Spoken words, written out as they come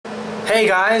Hey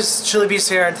guys, Chili Beast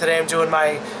here, and today I'm doing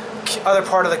my other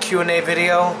part of the Q&A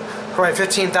video for my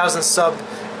 15,000 sub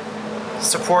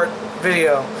support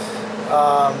video.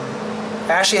 I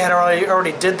actually had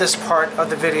already did this part of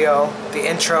the video, the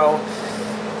intro,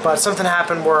 but something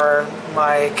happened where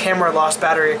my camera lost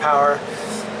battery power,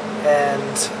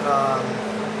 and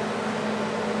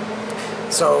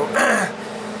so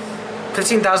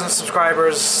 15,000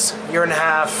 subscribers, year and a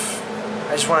half.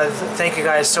 I just want to thank you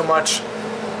guys so much.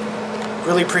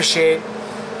 Really appreciate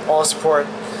all the support.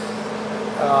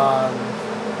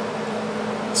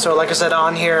 So like I said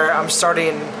on here, I'm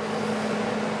starting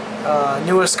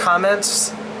newest comments,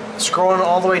 scrolling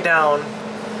all the way down.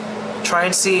 Try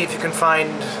and see if you can find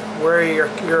where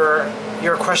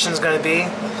your question is going to be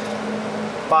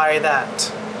by that.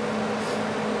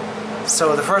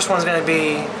 So the first one is going to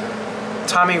be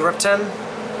Tommy Ripton,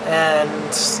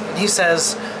 and he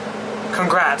says,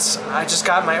 "Congrats, I just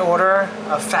got my order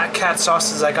of Fat Cat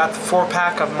sauces. I got the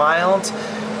 4-pack of mild,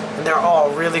 and they're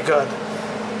all really good.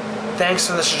 Thanks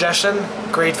for the suggestion,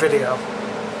 great video."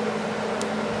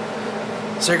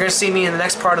 So you're going to see me in the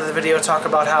next part of the video talk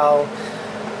about how,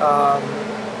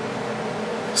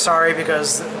 sorry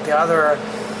because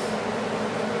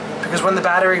when the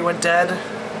battery went dead,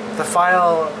 the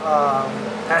file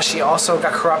actually also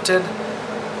got corrupted,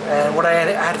 and what I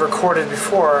had recorded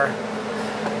before,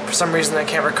 for some reason I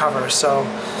can't recover. So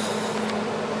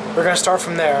we're going to start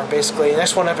from there, basically.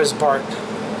 Next one up is Bart.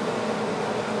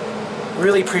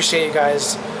 Really appreciate you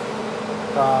guys.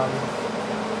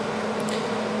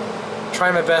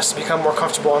 Trying my best to become more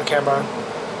comfortable on camera.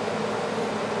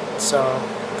 So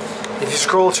if you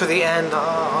scroll to the end,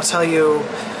 I'll tell you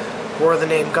where the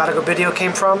name Gotta Go Video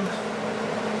came from.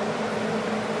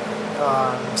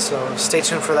 So stay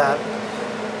tuned for that,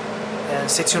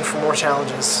 and stay tuned for more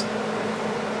challenges.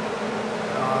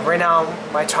 Right now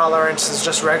my tolerance is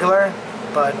just regular,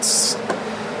 but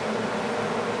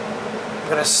I'm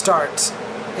gonna start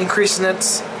increasing it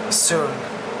soon.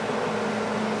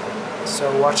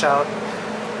 So watch out.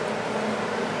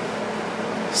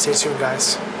 Stay tuned,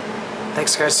 guys.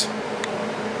 Thanks, guys.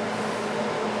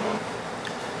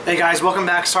 Hey guys, welcome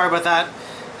back. Sorry about that.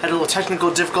 Had a little technical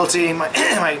difficulty. My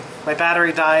my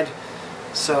battery died,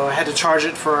 so I had to charge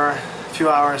it for a few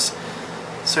hours.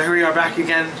 So here we are back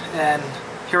again, and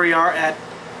here we are at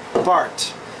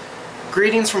Bart.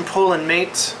 "Greetings from Poland,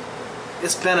 mate.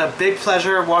 It's been a big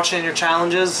pleasure watching your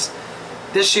challenges.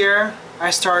 This year, I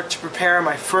start to prepare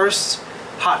my first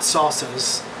hot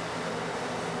salsas.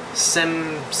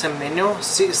 Ciemeno?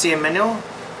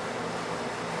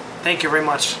 Thank you very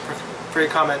much for your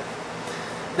comment."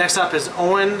 Next up is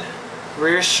Owen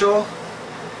Rearshul.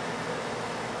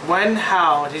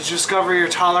 How did you discover your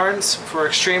tolerance for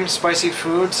extreme spicy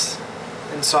foods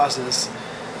and sauces?"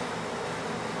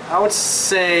 I would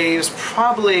say it was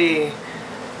probably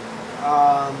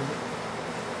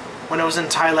when I was in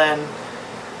Thailand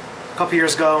a couple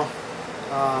years ago.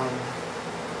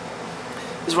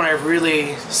 This is when I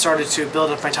really started to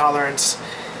build up my tolerance.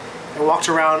 I walked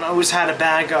around, I always had a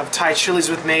bag of Thai chilies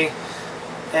with me,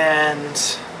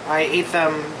 and I ate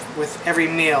them with every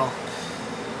meal.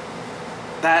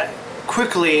 That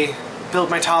quickly built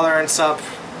my tolerance up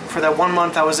for that 1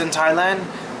 month I was in Thailand.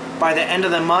 By the end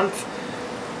of the month,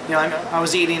 you know, I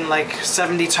was eating like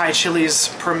 70 Thai chilies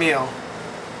per meal.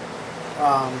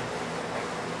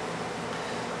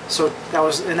 So that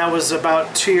was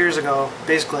about 2 years ago,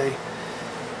 basically.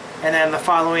 And then the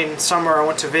following summer, I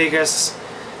went to Vegas,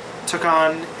 took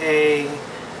on a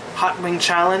hot wing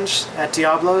challenge at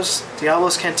Diablo's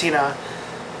Cantina.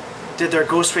 Did their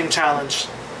ghost wing challenge,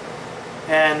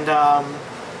 and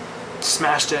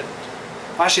smashed it.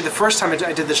 Actually, the first time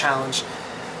I did the challenge,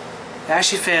 I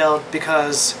actually failed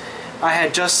because I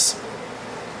had just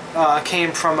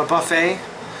came from a buffet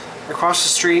across the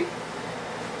street,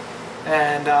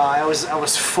 and I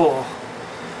was full.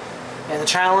 And the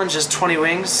challenge is 20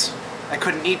 wings. I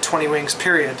couldn't eat 20 wings,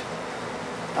 period.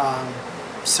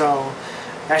 So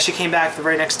I actually came back the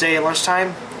very next day at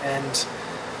lunchtime, and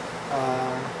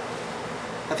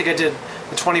I think I did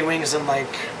the 20 wings in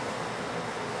like,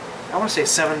 I want to say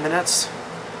 7 minutes,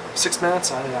 6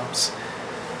 minutes, I don't know. It's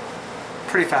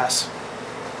pretty fast.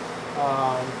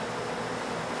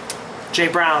 Jay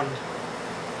Brown,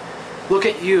 "Look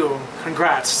at you,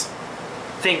 congrats.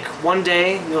 Think one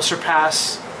day you'll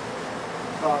surpass."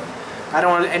 I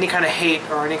don't want any kind of hate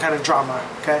or any kind of drama,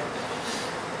 okay?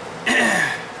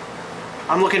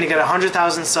 I'm looking to get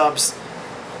 100,000 subs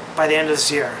by the end of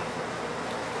this year.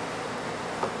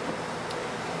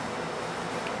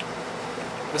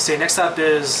 Let's see, next up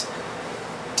is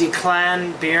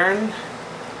Declan Byrne.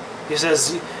 He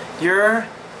says, "You're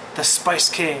the Spice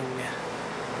King.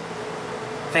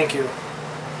 Thank you.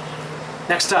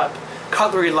 Next up,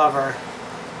 Cutlery Lover.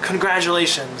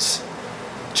 Congratulations.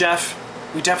 Jeff,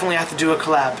 we definitely have to do a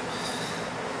collab.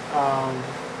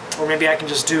 Or maybe I can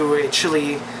just do a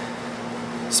chili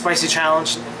spicy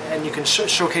challenge and you can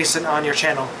showcase it on your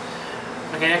channel.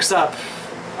 Okay, next up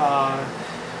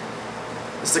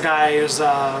is the guy who's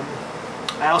I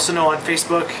also know on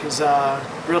Facebook. He's a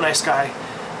real nice guy.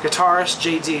 Guitarist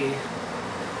JD.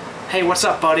 Hey, what's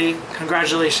up, buddy?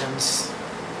 Congratulations.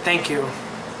 Thank you.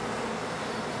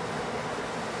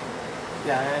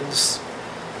 Yeah, and just,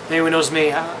 anyone knows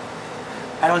me,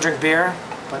 I don't drink beer,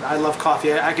 but I love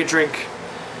coffee. I could drink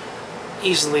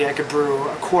easily. I could brew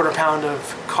a quarter pound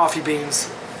of coffee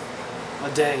beans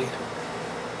a day.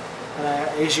 And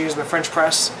I usually use my French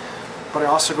press, but I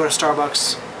also go to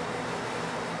Starbucks.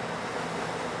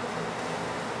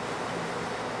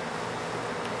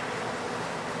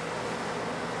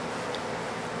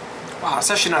 Wow,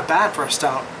 it's actually not bad for a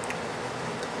stout.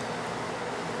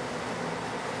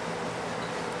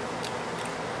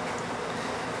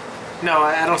 No,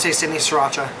 I don't taste any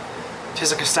Sriracha. It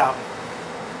tastes like a stout.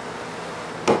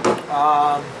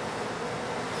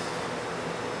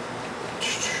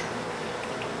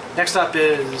 Next up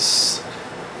is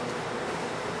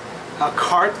a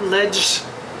Cartilage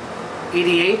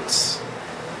 88.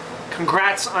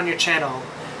 Congrats on your channel.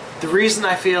 The reason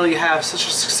I feel you have such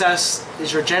a success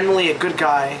is you're generally a good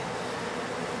guy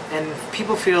and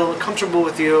people feel comfortable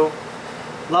with you.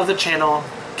 Love the channel.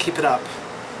 Keep it up.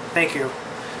 Thank you.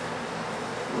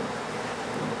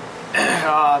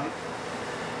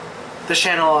 This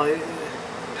channel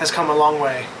has come a long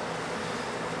way.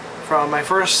 From my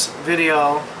first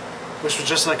video, which was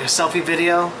just like a selfie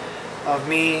video of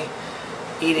me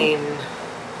eating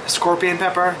scorpion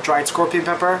pepper, dried scorpion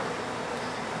pepper,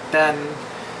 then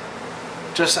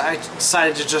I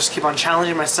decided to just keep on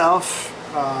challenging myself.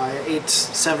 I ate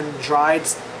 7 dried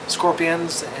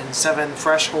scorpions and 7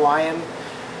 fresh Hawaiian.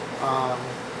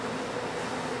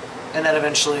 And then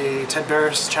eventually Ted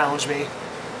Barris challenged me,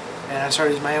 and I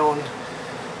started my own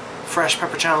fresh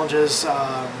pepper challenges,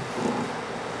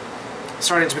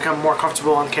 starting to become more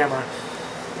comfortable on camera.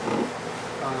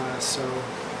 So,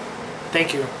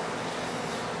 thank you.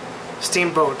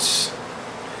 Steamboats,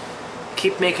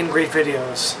 keep making great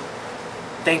videos.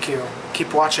 Thank you.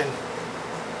 Keep watching.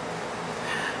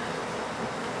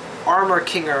 Armor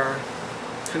Kinger,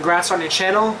 congrats on your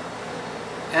channel.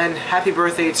 And happy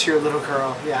birthday to your little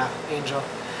girl. Yeah, Angel.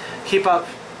 Keep up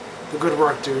the good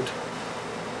work, dude.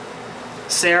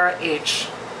 Sarah H.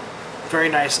 Very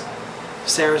nice.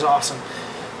 Sarah's awesome.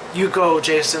 You go,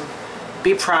 Jason.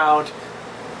 Be proud.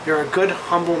 You're a good,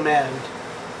 humble man.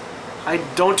 I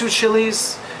don't do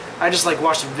chilies. I just like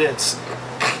watching vids.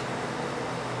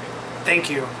 Thank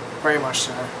you very much,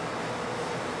 Sarah.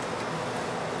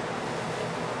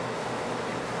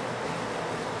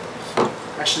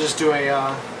 I should just do a,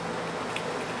 I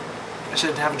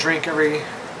should have a drink every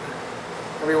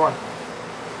one.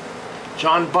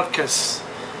 John Butkus,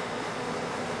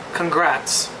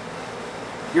 congrats.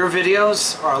 Your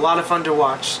videos are a lot of fun to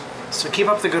watch, so keep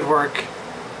up the good work.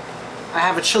 I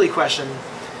have a chili question.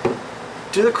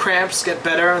 Do the cramps get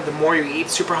better the more you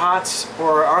eat super hots,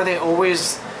 or are they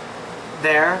always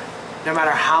there, no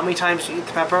matter how many times you eat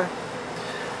the pepper?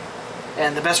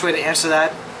 And the best way to answer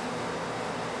that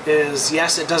is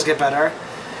yes, it does get better,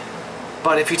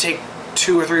 but if you take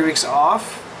 2 or 3 weeks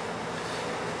off,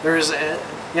 you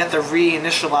have to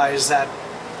reinitialize that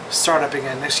startup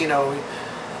again. Next you know,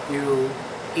 you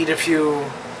eat a few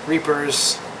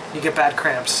Reapers, you get bad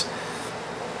cramps.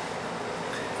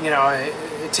 You know,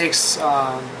 it takes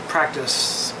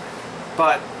practice,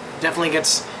 but definitely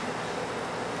gets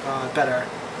better.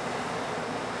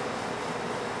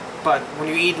 But when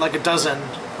you eat like a dozen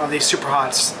of these super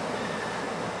hots,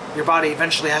 your body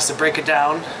eventually has to break it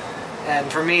down. And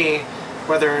for me,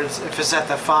 whether if it's at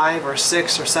the 5 or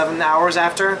 6 or 7 hours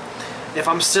after, if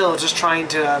I'm still just trying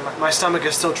to, my stomach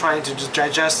is still trying to just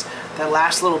digest that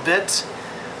last little bit,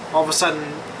 all of a sudden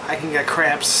I can get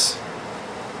cramps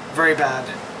very bad.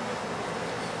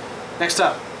 Next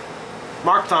up,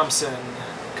 Mark Thompson.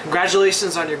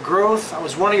 Congratulations on your growth. I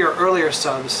was one of your earlier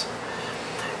subs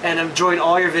and enjoyed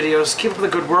all your videos. Keep up the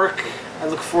good work. I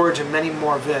look forward to many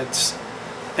more vids.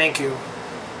 Thank you.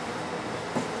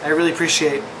 I really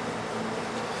appreciate.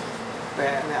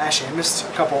 Actually, I missed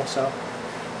a couple, so.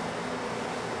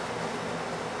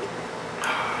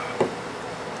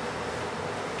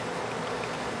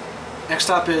 Next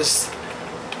up is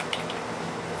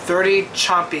 30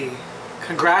 Chompy.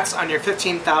 Congrats on your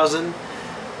 15,000.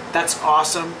 That's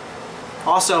awesome.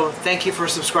 Also, thank you for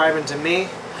subscribing to me.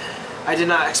 I did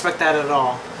not expect that at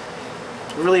all.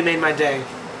 It really made my day.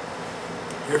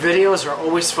 Your videos are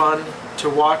always fun to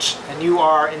watch, and you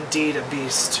are indeed a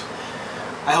beast.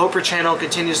 I hope your channel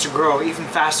continues to grow even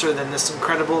faster than this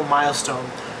incredible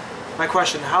milestone. My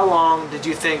question, how long did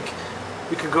you think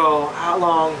you could go, how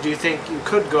long do you think you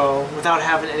could go without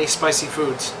having any spicy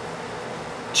foods?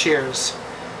 Cheers.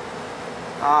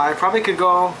 I probably could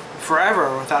go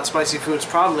forever without spicy foods,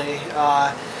 probably.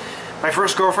 My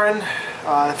first girlfriend,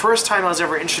 the first time I was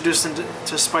ever introduced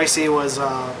to spicy was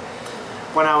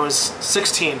when I was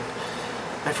 16.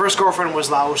 My first girlfriend was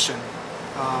Laotian.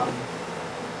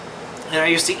 And I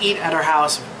used to eat at her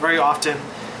house very often,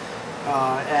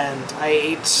 and I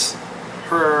ate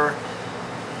her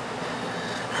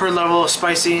level of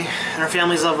spicy and her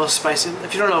family's level of spicy.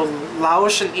 If you don't know,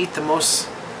 Laotian eat the most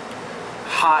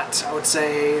hot, I would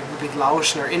say, would be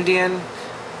Laotian or Indian.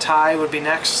 Thai would be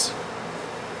next.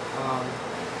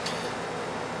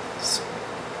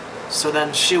 So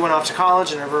then she went off to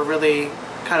college and never really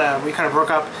we kind of broke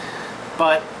up.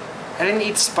 But I didn't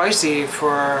eat spicy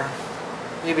for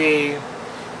maybe,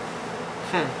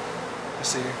 let's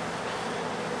see,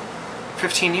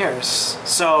 15 years.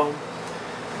 So,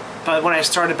 but when I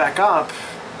started back up,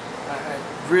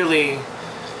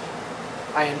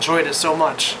 I enjoyed it so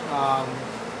much.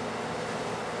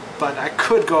 But I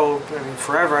could go,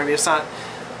 forever. I mean, it's not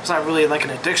really like an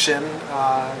addiction.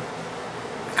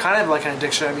 Kind of like an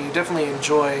addiction. I mean, you definitely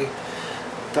enjoy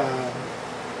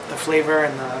the flavor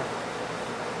and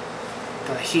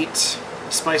the heat,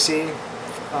 the spicy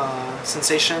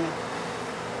sensation,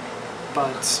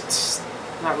 but it's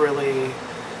not really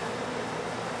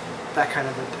that kind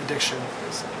of addiction.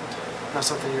 It's not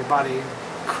something your body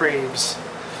craves.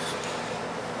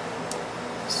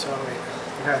 So,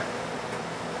 okay.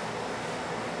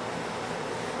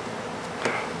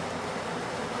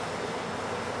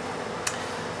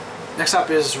 Next up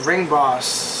is Ring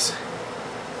Boss.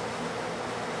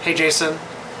 Hey Jason,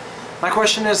 my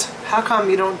question is, how come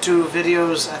you don't do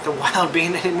videos at the Wild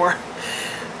Bean anymore?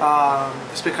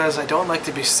 It's because I don't like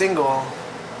to be single.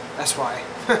 That's why.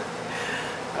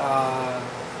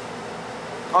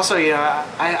 Also, you know,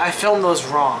 I filmed those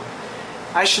wrong.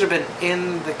 I should have been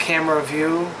in the camera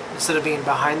view instead of being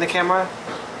behind the camera.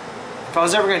 If I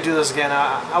was ever going to do this again,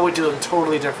 I would do them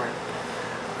totally different.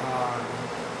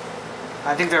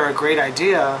 I think they're a great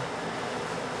idea,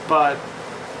 but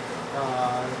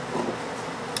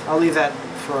I'll leave that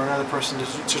for another person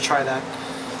to try that.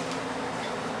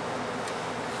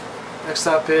 Next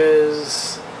up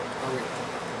is...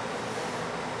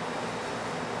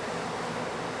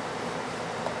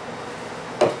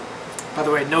 By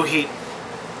the way, no heat.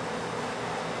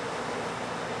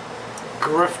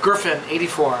 Griffin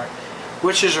 84.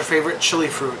 Which is your favorite chili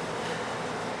fruit?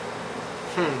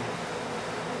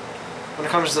 When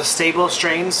it comes to stable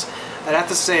strains, I'd have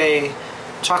to say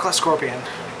chocolate scorpion.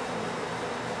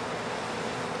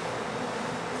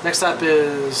 Next up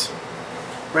is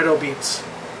red beets.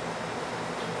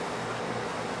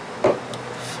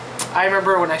 I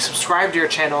remember when I subscribed to your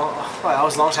channel, well, that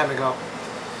was a long time ago.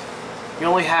 You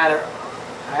only had,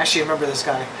 I actually remember this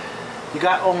guy. You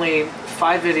got only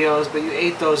 5 videos, but you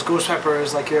ate those ghost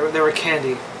peppers like they were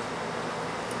candy.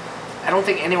 I don't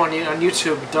think anyone on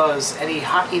YouTube does any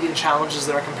hot eating challenges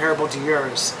that are comparable to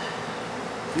yours.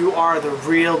 You are the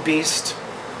real beast,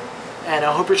 and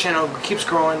I hope your channel keeps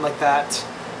growing like that.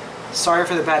 Sorry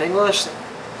for the bad English,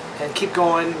 and keep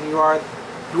going. You are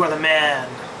the man.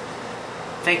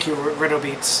 Thank you, Riddle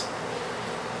Beats.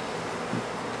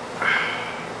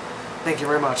 Thank you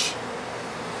very much.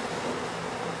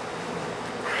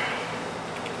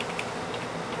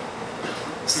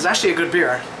 This is actually a good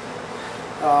beer.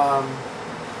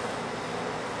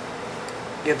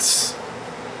 It's...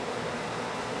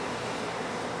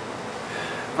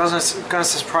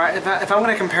 If I'm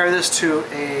going to compare this to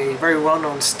a very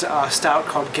well-known stout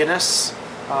called Guinness,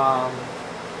 I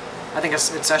think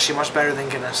it's actually much better than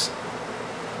Guinness.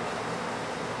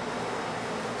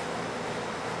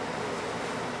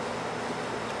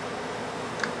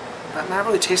 I'm not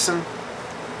really tasting...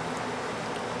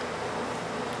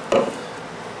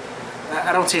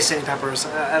 I don't taste any peppers.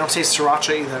 I don't taste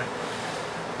Sriracha either.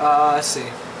 Let's see.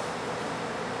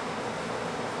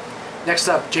 Next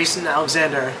up, Jason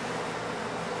Alexander.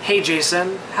 Hey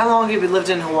Jason, how long have you lived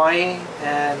in Hawaii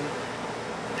and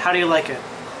how do you like it?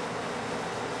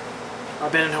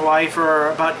 I've been in Hawaii for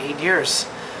about 8 years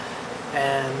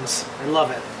and I love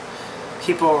it.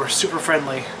 People are super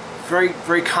friendly, very,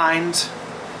 very kind,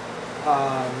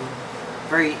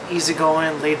 very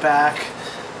easygoing, laid back.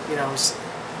 You know,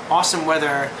 awesome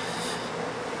weather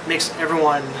makes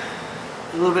everyone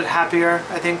a little bit happier.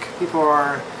 I think people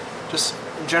are just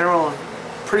in general in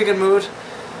pretty good mood.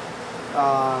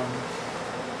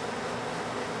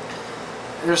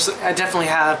 I definitely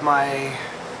have a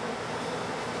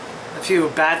few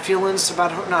bad feelings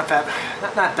about, not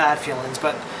bad feelings,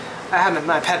 but I have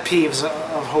my pet peeves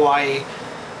of Hawaii,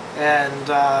 and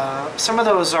some of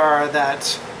those are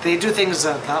that they do things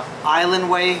the island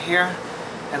way here,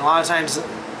 and a lot of times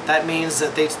that means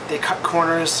that they cut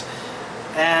corners,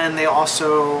 and they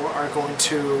also are going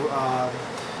to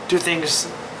do things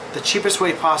the cheapest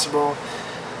way possible,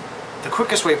 the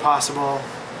quickest way possible,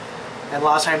 and a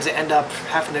lot of times they end up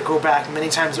having to go back many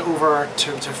times over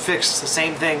to fix the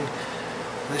same thing.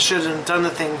 They should have done the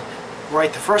thing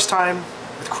right the first time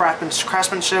with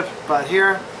craftsmanship, but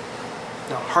here,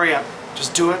 no, hurry up,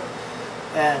 just do it,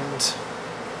 and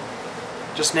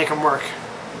just make them work.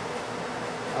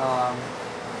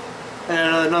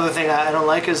 And another thing I don't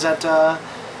like is that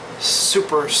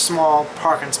super small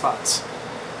parking spots.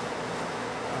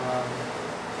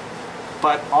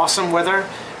 But awesome weather,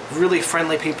 really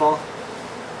friendly people,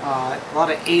 a lot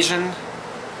of Asian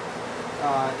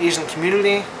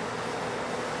community,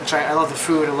 which I love the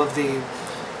food. I love the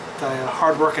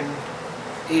hard-working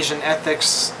Asian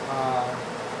ethics.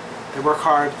 They work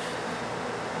hard.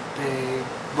 They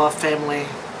love family.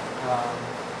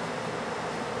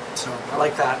 So I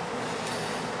like that.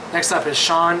 Next up is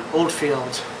Sean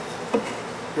Oldfield.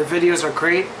 Your videos are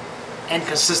great and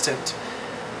consistent.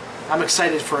 I'm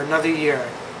excited for another year.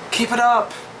 Keep it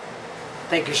up!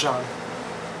 Thank you, Sean.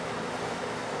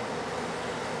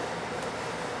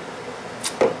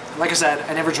 Like I said,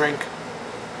 I never drink.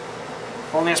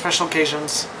 Only on special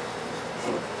occasions.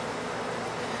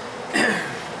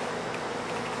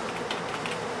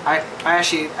 I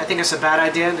think it's a bad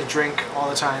idea to drink all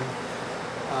the time.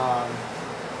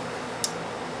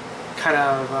 Kind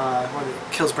of it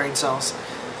kills brain cells.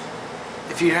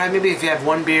 If you have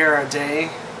one beer a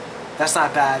day, that's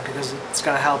not bad because it's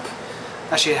gonna help.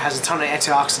 Actually, it has a ton of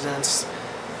antioxidants.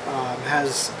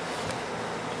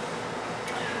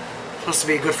 Supposed to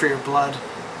be good for your blood.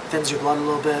 Thins your blood a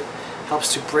little bit.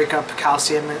 Helps to break up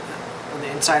calcium on the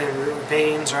inside of your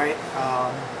veins, right?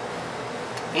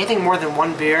 Anything more than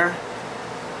one beer,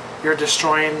 you're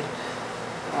destroying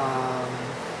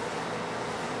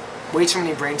way too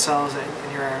many brain cells,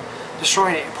 and you're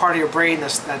destroying a part of your brain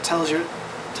that tells you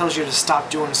to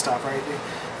stop doing stuff, right?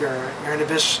 Your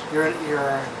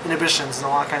inhibitions and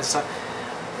all that kind of stuff.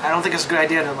 I don't think it's a good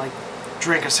idea to like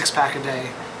drink a 6-pack a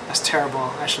day. That's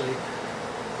terrible, actually.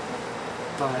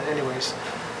 But anyways,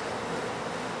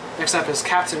 next up is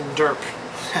Captain Derp.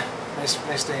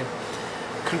 nice name.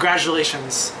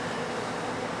 Congratulations.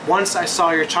 Once I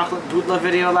saw your chocolate bootla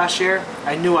video last year,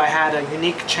 I knew I had a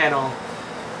unique channel.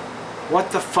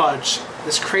 What the fudge?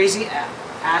 This crazy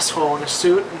asshole in a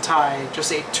suit and tie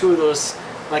just ate 2 of those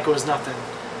like it was nothing.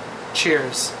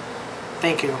 Cheers.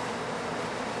 Thank you.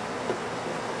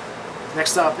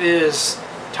 Next up is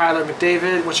Tyler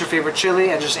McDavid. What's your favorite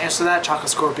chili? I just answered that. Chocolate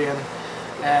Scorpion.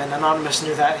 And Anonymous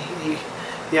knew that. He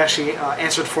actually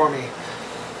answered for me.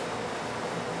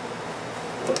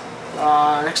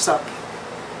 Next up.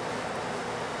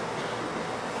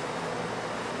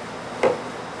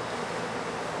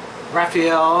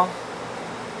 Raphael.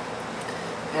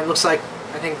 And it looks like,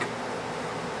 I think,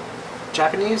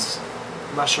 Japanese?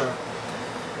 I'm not sure.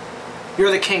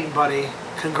 You're the king, buddy.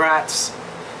 Congrats.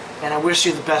 And I wish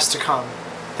you the best to come.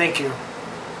 Thank you.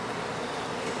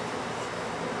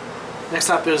 Next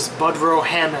up is Budrow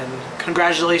Hammond.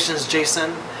 Congratulations,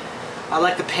 Jason. I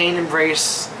like the pain,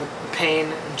 embrace the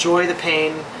pain, enjoy the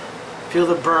pain, feel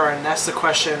the burn. That's the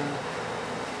question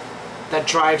that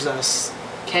drives us.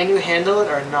 Can you handle it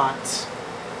or not?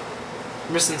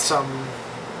 Missing some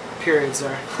periods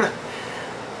there.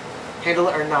 Handle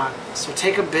it or not. So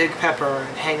take a big pepper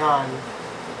and hang on.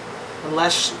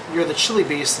 Unless you're the chili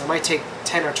beast, it might take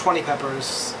 10 or 20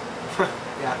 peppers.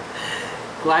 Yeah.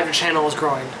 Glad your channel is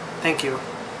growing. Thank you.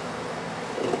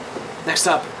 Next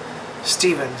up,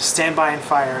 Steven, Stand By and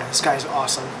Fire. This guy's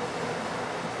awesome.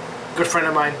 Good friend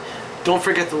of mine. Don't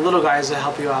forget the little guys that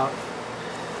help you out.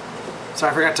 So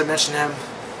I forgot to mention him.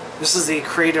 This is the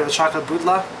creator of the chocolate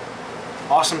bootla.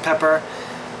 Awesome pepper.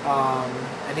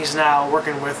 And he's now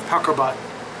working with Pucker Butt,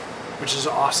 which is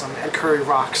awesome. Ed Curry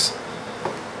rocks.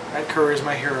 Ed Curry is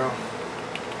my hero.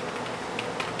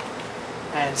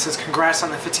 And it says congrats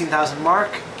on the 15,000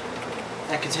 mark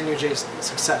and continue Jay's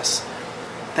success.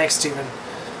 Thanks, Steven.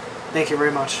 Thank you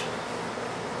very much.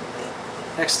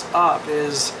 Next up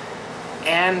is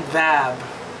Ann Vab.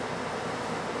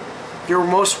 You're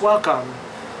most welcome.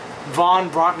 Vaughn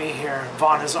brought me here.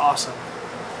 Vaughn is awesome.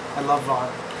 I love Vaughn.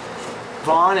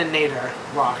 Vaughn and Nader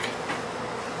rock.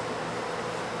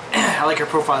 I like your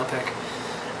profile pic.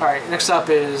 Alright, next up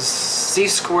is C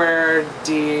Squared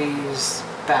D's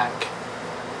back.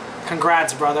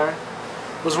 Congrats, brother.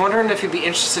 Was wondering if you'd be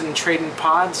interested in trading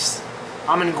pods.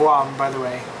 I'm in Guam, by the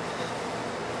way.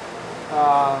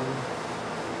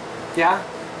 Yeah?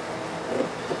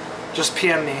 Just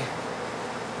PM me.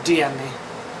 DM me.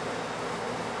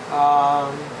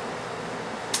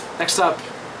 Next up,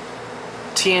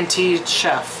 TNT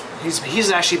Chef.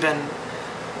 He's actually been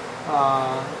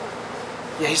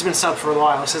yeah, he's been subbed for a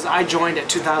while. It says I joined at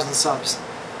 2,000 subs.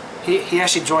 He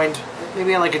actually joined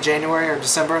maybe in like a January or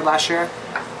December last year.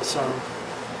 So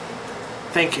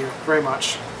thank you very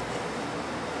much.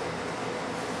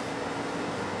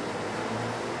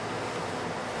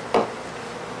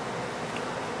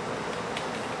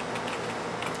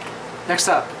 Next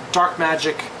up, Dark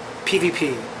Magic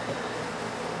PvP.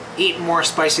 Eat more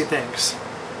spicy things.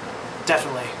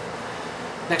 Definitely.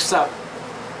 Next up.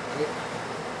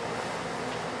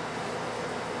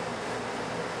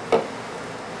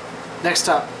 Next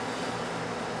up,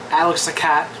 Alex the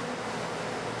Cat.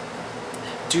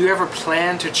 Do you ever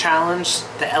plan to challenge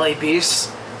the LA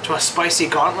Beast to a spicy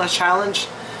gauntlet challenge?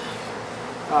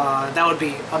 That would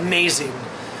be amazing.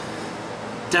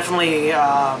 Definitely,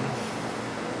 I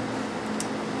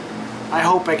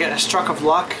hope I get a stroke of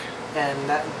luck and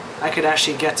that I could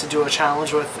actually get to do a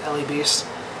challenge with LA Beast.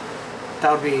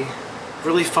 That would be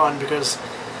really fun because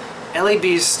LA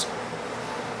Beast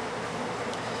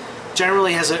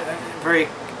generally has is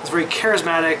very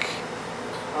charismatic,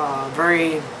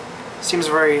 seems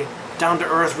very down to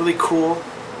earth, really cool.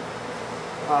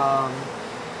 I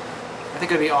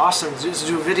think it'd be awesome to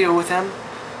do a video with him.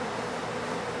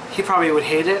 He probably would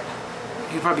hate it.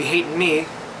 He'd probably be hating me,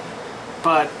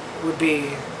 but it would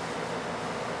be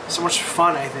so much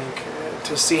fun, I think,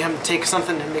 to see him take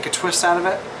something and make a twist out of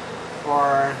it,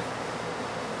 or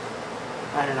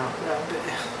I don't know.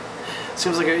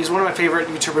 Seems like he's one of my favorite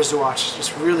YouTubers to watch.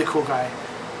 Just really cool guy.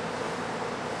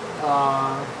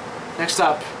 Next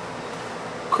up,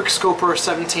 Quickscoper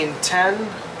 1710.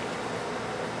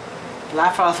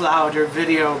 Laugh out loud, your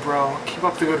video, bro. Keep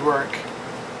up the good work.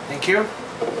 Thank you.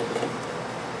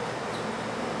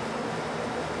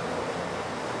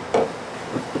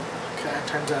 Okay,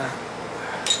 time to.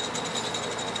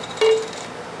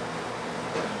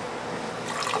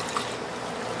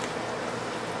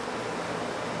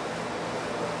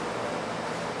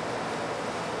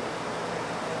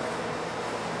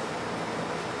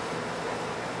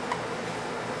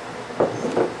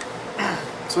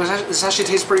 So this actually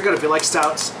tastes pretty good if you like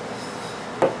stouts.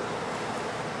 I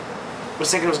was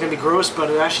thinking it was going to be gross, but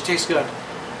it actually tastes good.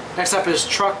 Next up is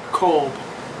Truck Kolb.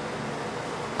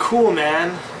 Cool,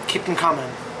 man. Keep them coming.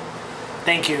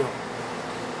 Thank you.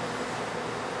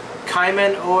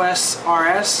 Kaiman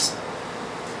OSRS.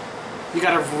 You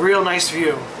got a real nice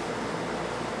view.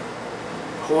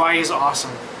 Hawaii is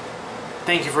awesome.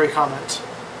 Thank you for your comment.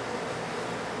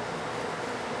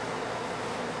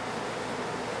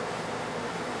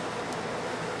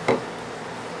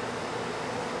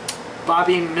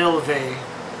 Bobby Milvey,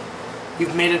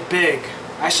 you've made it big.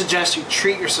 I suggest you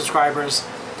treat your subscribers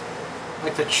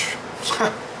like the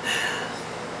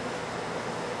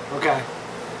okay.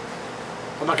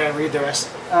 I'm not gonna read the rest.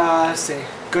 Let's see.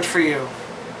 Good for you.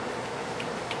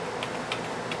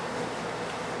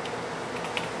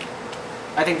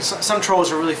 I think some trolls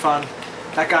are really fun.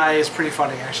 That guy is pretty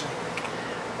funny, actually.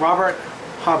 Robert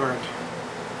Hubbard.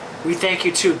 We thank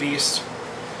you too, Beast.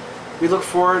 We look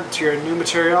forward to your new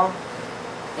material.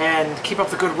 And keep up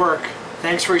the good work.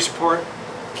 Thanks for your support.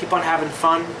 Keep on having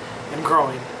fun and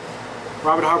growing.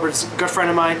 Robert Hubbard's a good friend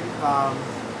of mine.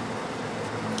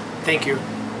 Thank you.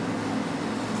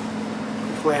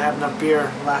 Hopefully I have enough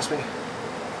beer to last me.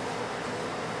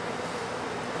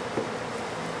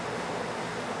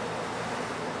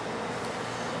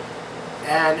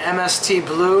 And MST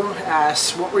Blue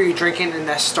asks, what were you drinking in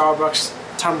that Starbucks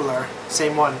tumbler?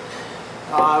 Same one.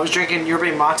 I was drinking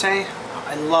yerba mate.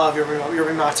 I love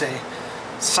yerba mate.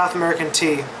 South American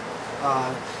tea.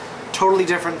 Totally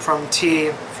different from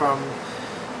tea from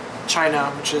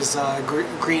China, which is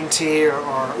green tea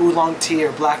or oolong tea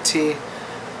or black tea.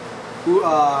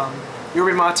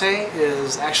 Yerba mate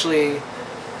is actually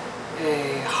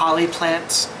a holly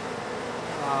plant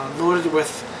loaded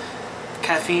with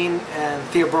caffeine and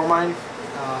theobromine.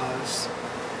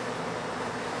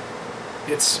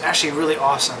 It's actually really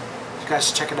awesome. You guys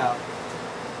should check it out.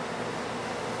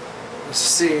 Let's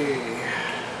see.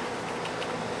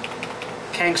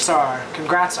 Kangstar,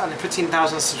 congrats on the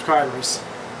 15,000 subscribers.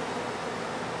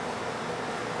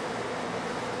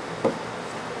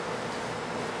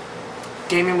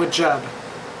 Gaming with Jeb,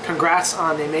 congrats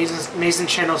on the amazing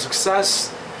channel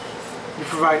success. You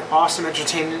provide awesome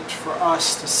entertainment for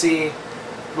us to see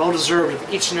Well deserved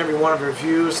of each and every one of your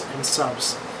views and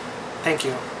subs. Thank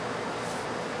you.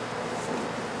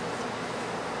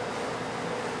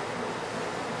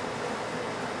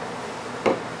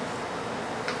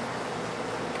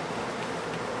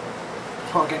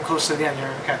 Oh, getting close to the end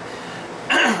here. Okay.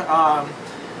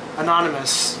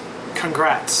 Anonymous,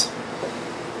 congrats.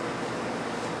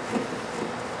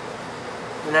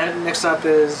 And then next up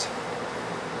is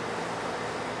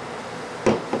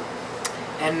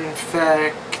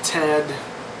Infected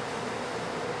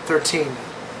 13.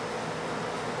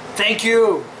 Thank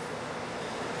you.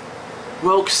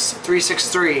 Wilkes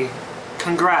 363.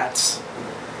 Congrats.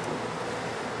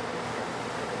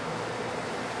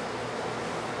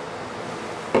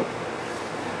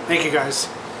 Thank you guys.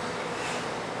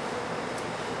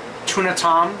 Tuna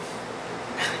Tom.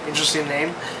 Interesting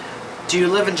name. Do you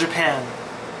live in Japan?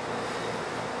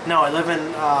 No, I live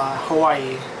in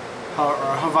Hawaii. Or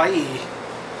Hawaii.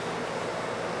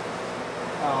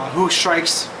 Who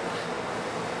strikes?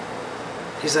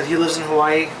 He said he lives in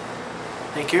Hawaii.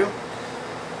 Thank you.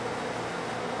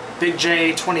 Big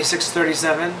J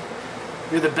 2637.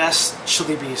 You're the best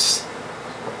chili beast.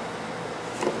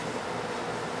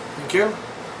 Thank you.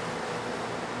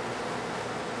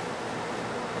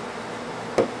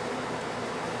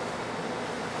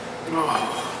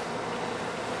 Oh.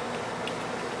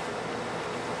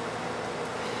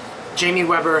 Jamie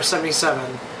Weber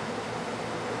 77.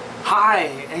 Hi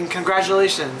and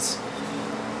congratulations.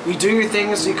 You do your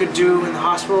things you could do in the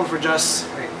hospital for just...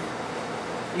 Wait.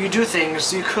 You do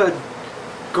things you could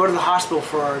go to the hospital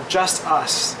for just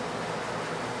us.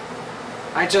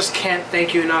 I just can't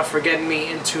thank you enough for getting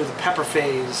me into the pepper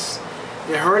phase.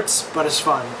 It hurts, but it's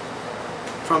fun.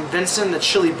 From Vincent the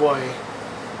Chili Boy.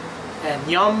 And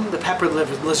Yum the Pepper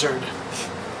Lizard.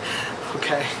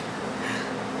 Okay.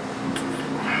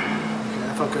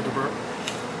 That felt good to burp.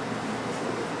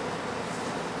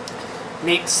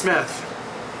 Nate Smith.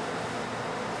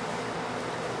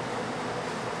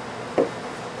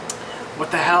 What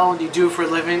the hell do you do for a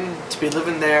living to be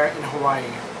living there in Hawaii?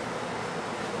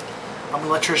 I'm an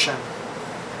electrician.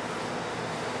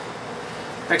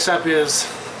 Next up is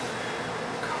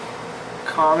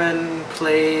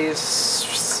Commonplace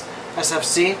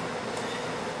SFC.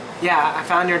 Yeah, I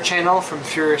found your channel from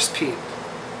Furious Pete.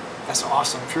 That's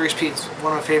awesome. Furious Pete's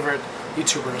one of my favorite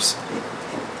YouTubers.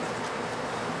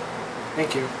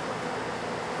 Thank you.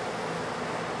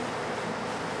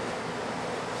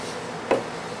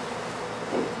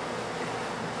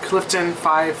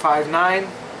 Clifton559.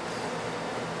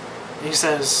 He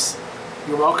says,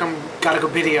 "You're welcome, gotta go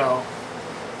video."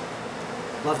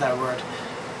 Love that word.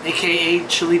 AKA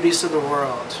Chili Beast of the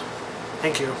World.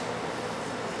 Thank you.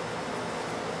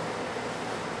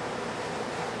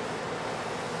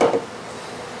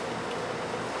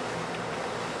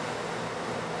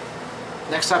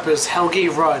 Next up is Helgi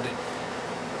Rudd.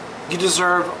 You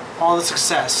deserve all the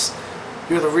success.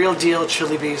 You're the real deal,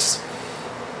 Chili Beast.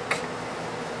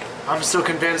 I'm still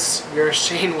convinced you're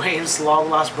Shane Wayne's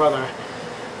long-lost brother.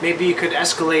 Maybe you could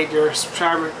escalate your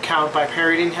subscriber count by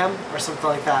parodying him or something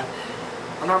like that.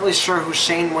 I'm not really sure who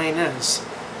Shane Wayne is.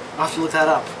 I'll have to look that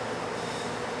up.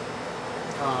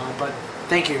 But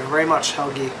thank you very much,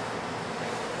 Helgi.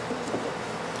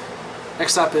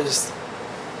 Next up is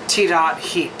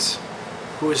T.Heat,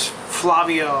 who is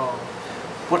Flavio.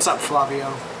 What's up,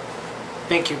 Flavio?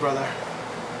 Thank you, brother.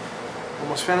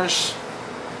 Almost finished.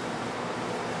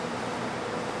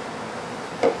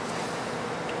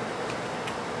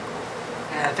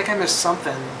 And I think I missed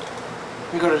something.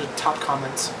 Let me go to the top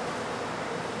comments.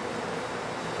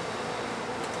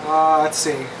 Let's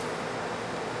see.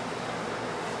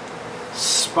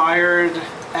 Inspired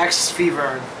X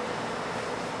Fever.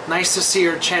 Nice to see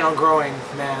your channel growing,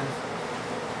 man.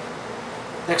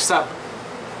 Next up,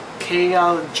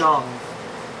 KL Jong.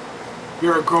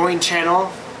 You're a growing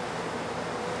channel.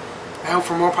 I hope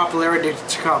for more popularity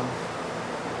to come.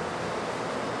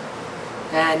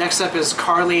 And next up is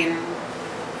Carlene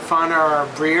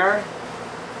Fanner-Brier.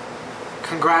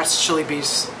 Congrats, Chili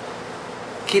Beast.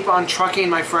 Keep on trucking,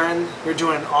 my friend. You're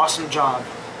doing an awesome job.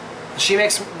 She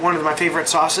makes one of my favorite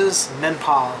sauces,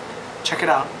 Menpa. Check it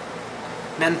out.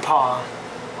 Menpa.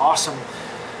 Awesome.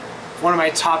 One of my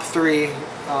top 3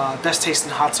 best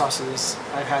tasting hot sauces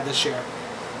I've had this year.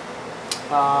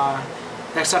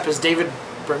 Next up is David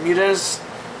Bermudez.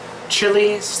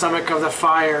 Chili, Stomach of the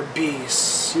Fire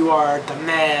Beast. You are the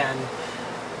man.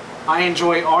 I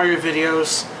enjoy all your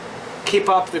videos. Keep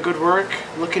up the good work.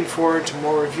 Looking forward to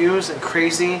more reviews and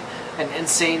crazy and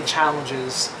insane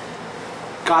challenges.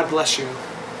 God bless you.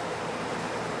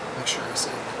 Make sure I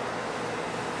say it.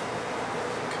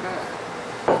 Okay.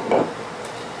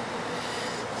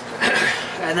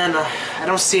 And then I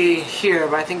don't see here,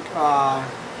 but I think a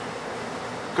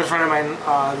good friend of mine,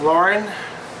 Lauren,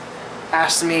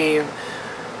 asked me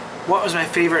what was my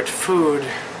favorite food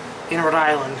in Rhode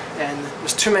Island, and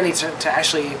there's too many to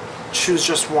actually choose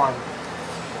just one.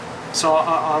 So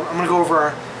I'm going to go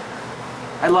over,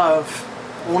 I love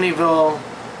Olneyville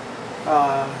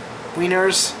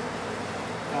wieners,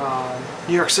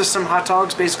 New York system hot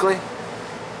dogs, basically.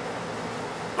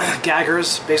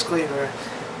 Gaggers, basically.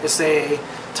 It's a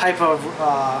type of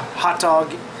hot dog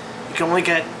you can only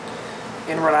get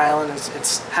in Rhode Island.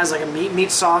 It has like a meat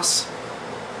sauce,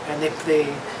 and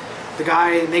the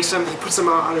guy makes them. He puts them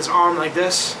on his arm like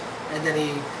this, and then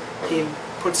he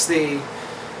puts the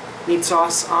meat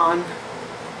sauce on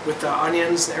with the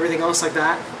onions and everything else like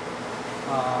that.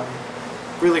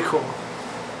 Really cool.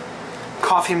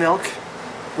 Coffee milk,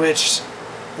 which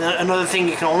another thing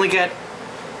you can only get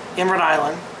in Rhode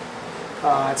Island.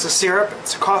 It's a syrup.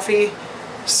 It's a coffee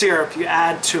syrup you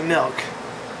add to milk,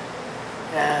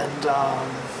 and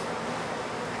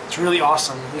it's really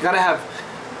awesome. You gotta have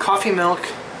coffee milk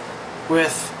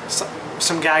with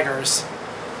some gaggers,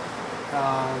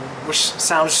 which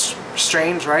sounds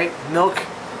strange, right? Milk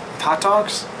with hot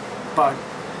dogs, but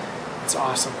it's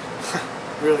awesome.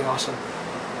 Really awesome.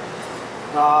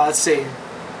 Let's see,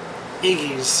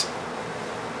 Iggy's,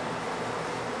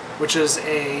 which is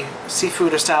a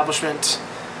seafood establishment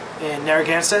in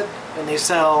Narragansett, and they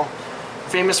sell,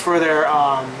 famous for their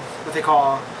what they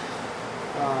call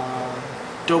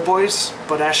doughboys,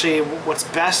 but actually what's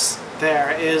best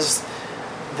there is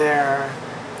their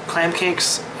clam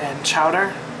cakes and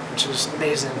chowder, which is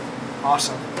amazing,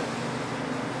 awesome.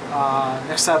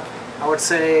 Next up, I would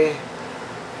say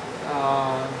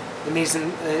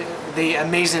the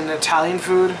amazing Italian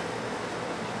food,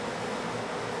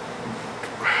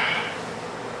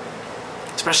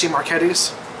 especially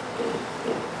Marchetti's.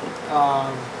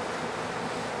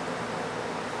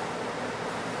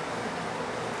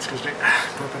 Excuse me,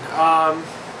 burping.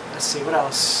 Let's see, what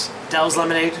else? Dell's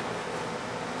Lemonade,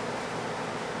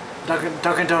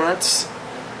 Dunkin' Donuts.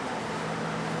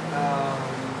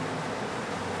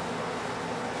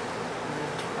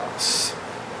 What else?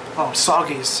 Oh,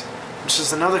 Soggy's, which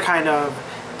is another kind of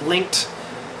linked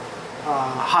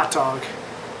hot dog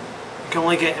you can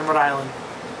only get in Rhode Island.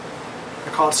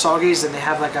 They're called Soggy's, and they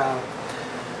have like a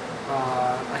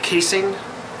casing,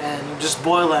 and you just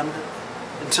boil them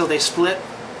until they split,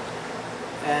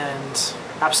 and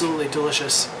absolutely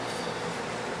delicious.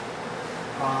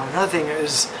 Another thing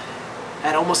is,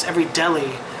 at almost every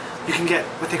deli you can get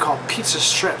what they call pizza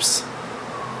strips.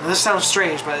 Now, this sounds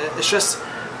strange, but it's just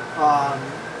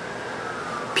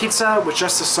pizza with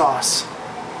just the sauce,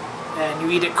 and you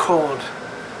eat it cold.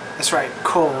 That's right,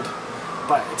 cold,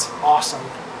 but it's awesome.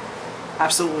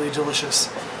 Absolutely delicious.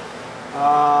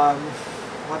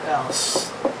 What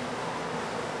else?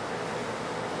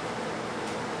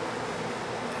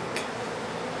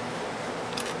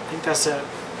 I think that's it.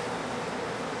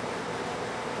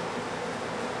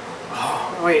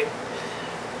 Oh, wait.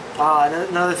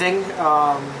 Another thing.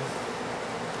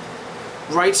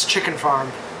 Wright's Chicken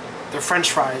Farm. Their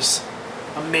French fries.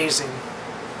 Amazing.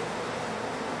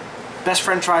 Best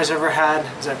French fries I ever had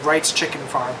is at Wright's Chicken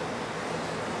Farm.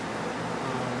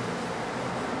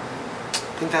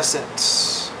 I think that's it.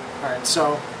 Alright,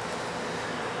 so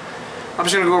I'm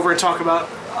just going to go over and talk about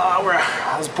where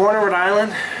I was born in Rhode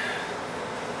Island.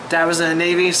 Dad was in the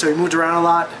Navy, so we moved around a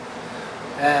lot.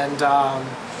 And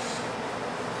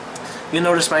you'll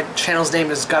notice my channel's name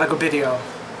is Gotta Go Video.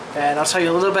 And I'll tell you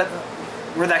a little bit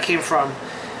where that came from.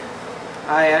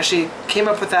 I actually came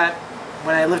up with that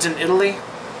when I lived in Italy.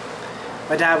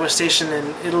 My dad was stationed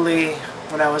in Italy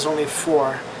when I was only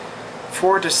 4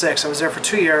 to 6. I was there for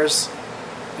 2 years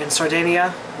in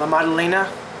Sardinia, La Maddalena,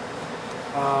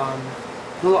 a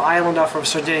little island off of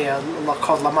Sardinia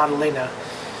called La Maddalena,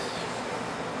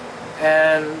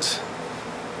 and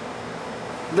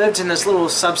lived in this little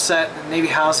subset Navy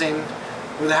housing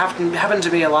where there happened to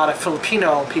be a lot of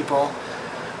Filipino people.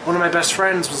 One of my best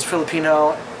friends was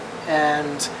Filipino,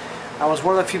 and I was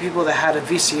one of the few people that had a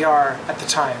VCR at the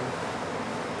time.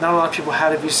 Not a lot of people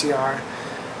had a VCR,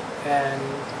 and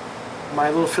my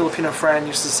little Filipino friend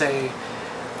used to say,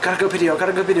 "Gotta go video,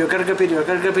 gotta go video, gotta go video,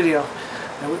 gotta go video,"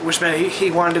 which meant he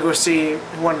wanted to go see,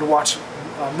 he wanted to watch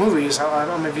movies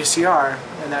on my VCR,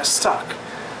 and that stuck.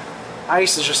 I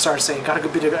used to just start saying, "Gotta go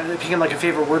video," it became like a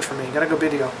favorite word for me. Gotta go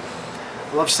video.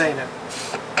 I love saying it.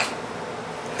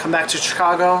 Come back to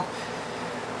Chicago.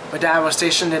 My dad was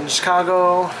stationed in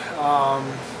Chicago,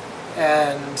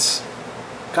 and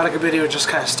Gotta Go Video just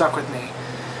kind of stuck with me.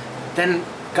 Then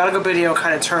Gotta Go Video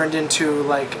kind of turned into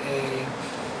like a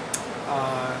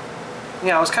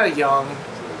I was kind of young.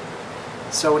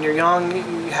 So when you're young,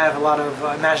 you have a lot of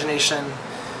imagination.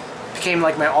 It became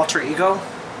like my alter ego.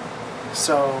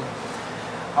 So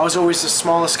I was always the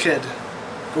smallest kid.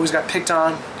 Always got picked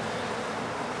on.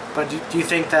 But do you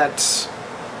think that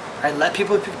I let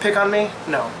people pick on me?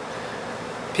 No.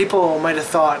 People might have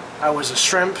thought I was a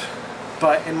shrimp,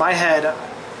 but in my head,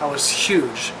 I was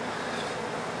huge.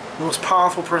 The most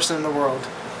powerful person in the world.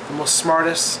 The most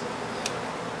smartest.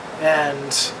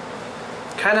 And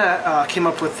kind of came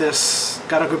up with this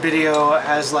Gotta Go video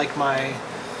as like my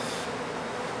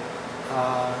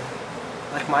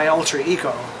alter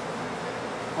ego,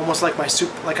 almost like my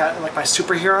my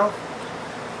superhero.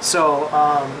 So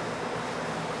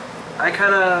I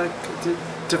kind of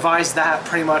devised that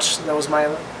pretty much. That was my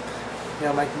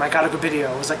my Gotta Go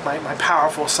video. It was like my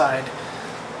powerful side.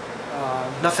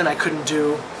 Nothing I couldn't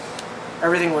do.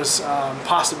 Everything was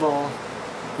possible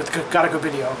with Gotta Go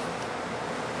video.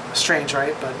 Strange,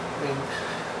 right? But I mean,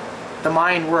 the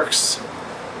mind works.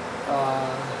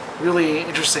 Really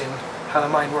interesting how the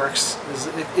mind works. Is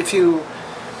if you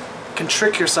can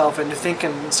trick yourself into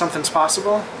thinking something's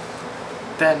possible,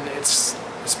 then it's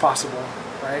possible,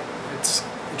 right? It's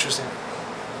interesting.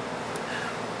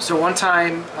 So one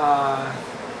time,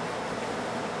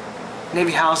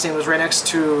 Navy housing was right next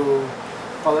to.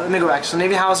 Well, let me go back. So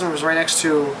Navy housing was right next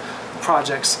to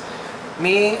projects.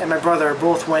 Me and my brother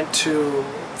both went to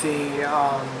the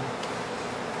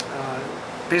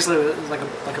basically it was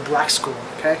like a black school.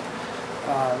 Okay,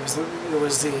 it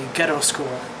was the ghetto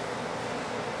school.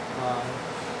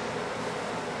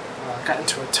 Got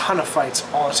into a ton of fights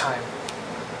all the time.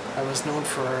 I was known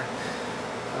for.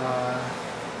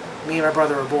 Me and my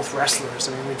brother were both wrestlers.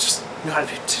 I mean, we just knew how to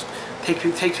take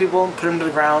people, put them to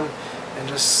the ground, and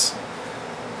just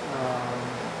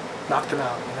knock them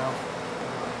out.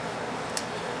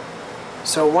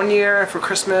 So one year for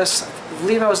Christmas, I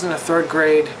believe I was in the 3rd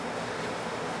grade,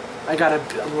 I got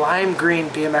a lime green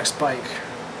BMX bike.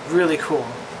 Really cool.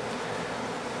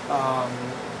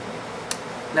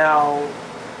 Now,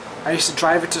 I used to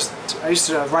ride it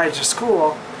to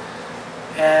school,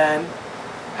 and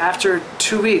after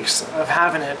 2 weeks of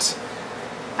having it,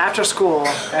 after school,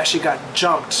 I actually got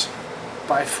jumped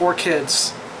by 4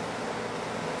 kids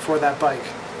for that bike.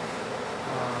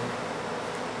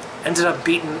 Ended up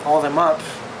beating all of them up.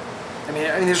 I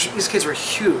mean, these kids were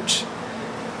huge.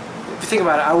 If you think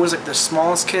about it, I was like the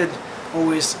smallest kid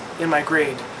always in my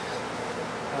grade.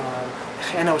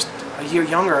 And I was a year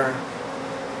younger.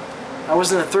 I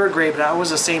was in the 3rd grade, but I was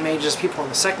the same age as people in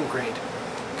the 2nd grade.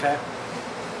 Okay?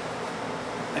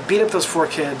 I beat up those 4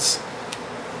 kids,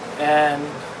 and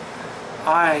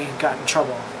I got in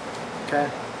trouble. Okay?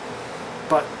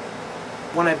 But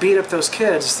when I beat up those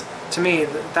kids, to me,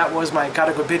 that was my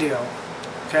Gotta Go video,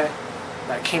 okay,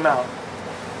 that came out.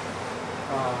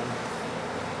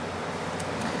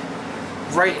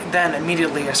 Right then,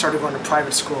 immediately, I started going to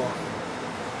private school.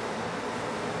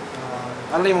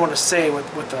 I don't even want to say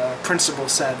what the principal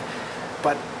said,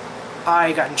 but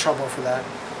I got in trouble for that.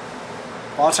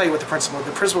 Well, I'll tell you what the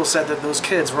principal said that those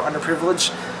kids were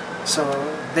underprivileged, so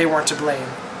they weren't to blame.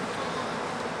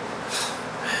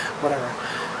 Whatever.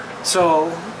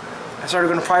 So I started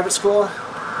going to private school,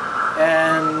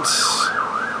 and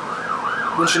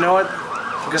wouldn't you know it,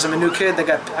 because I'm a new kid,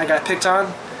 I got picked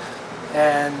on,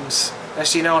 and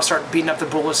next thing you know, I started beating up the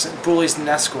bullies in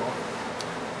that school.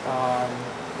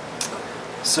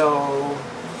 So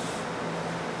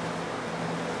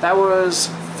that was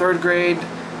 3rd grade.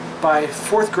 By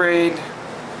 4th grade,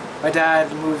 my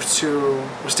dad was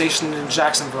stationed in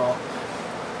Jacksonville.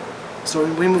 So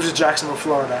we moved to Jacksonville,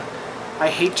 Florida. I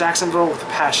hate Jacksonville with a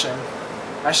passion.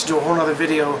 I should do a whole other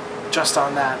video just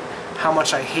on that. How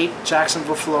much I hate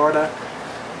Jacksonville, Florida.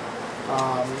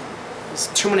 There's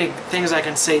too many things I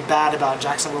can say bad about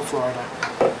Jacksonville, Florida.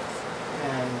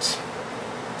 And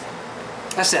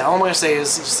that's it. All I'm going to say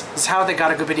is how the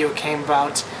Gotta Go video came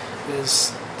about.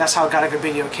 That's how Gotta Go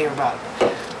video came about.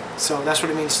 So that's what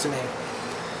it means to me.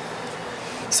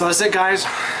 So that's it, guys.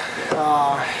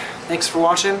 Thanks for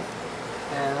watching.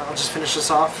 And I'll just finish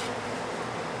this off.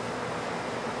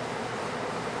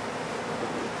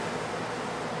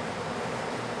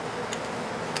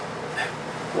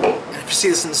 If you see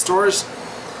this in the stores,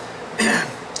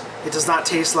 it does not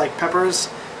taste like peppers.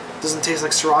 It doesn't taste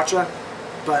like Sriracha,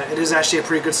 but it is actually a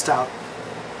pretty good stout.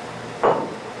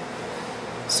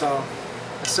 So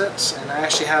that's it, and I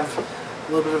actually have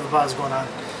a little bit of a buzz going on.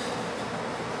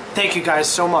 Thank you guys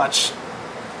so much,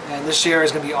 and this year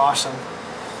is going to be awesome.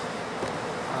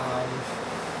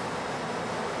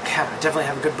 Yeah, I definitely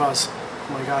have a good buzz.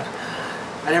 Oh my god.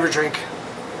 I never drink.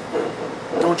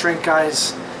 Don't drink,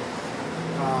 guys.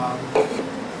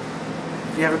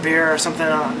 If you have a beer or something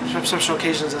on special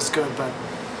occasions, that's good. But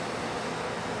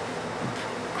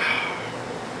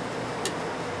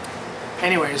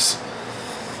anyways,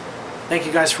 thank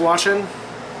you guys for watching.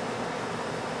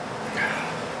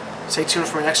 Stay tuned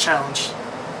for my next challenge.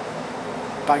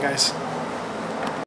 Bye, guys.